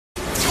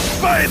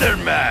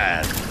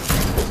Spider-Man!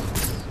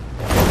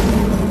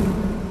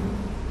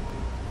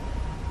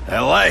 I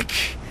like.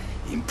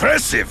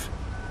 Impressive.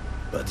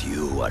 But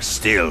you are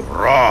still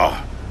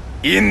raw.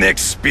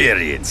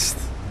 Inexperienced.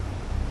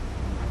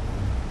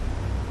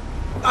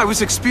 I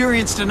was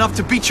experienced enough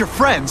to beat your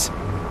friends.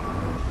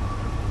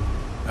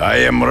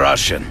 I am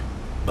Russian,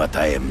 but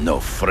I am no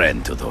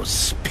friend to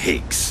those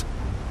pigs.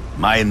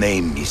 My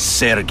name is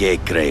Sergei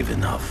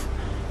Kravenov.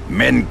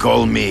 Men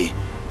call me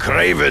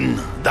Kraven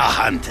the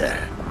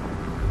Hunter.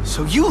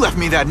 So you left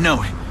me that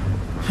note.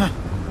 Huh.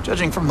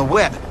 Judging from the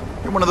web,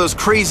 you're one of those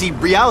crazy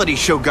reality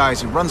show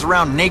guys who runs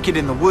around naked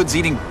in the woods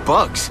eating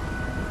bugs.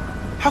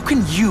 How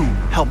can you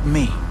help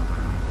me?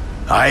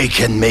 I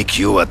can make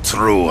you a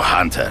true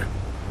hunter.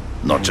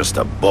 Not just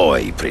a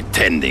boy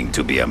pretending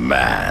to be a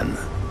man.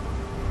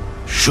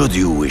 Should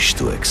you wish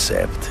to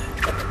accept,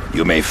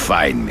 you may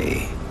find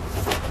me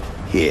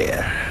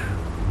here.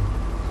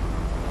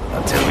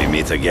 Until we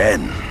meet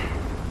again.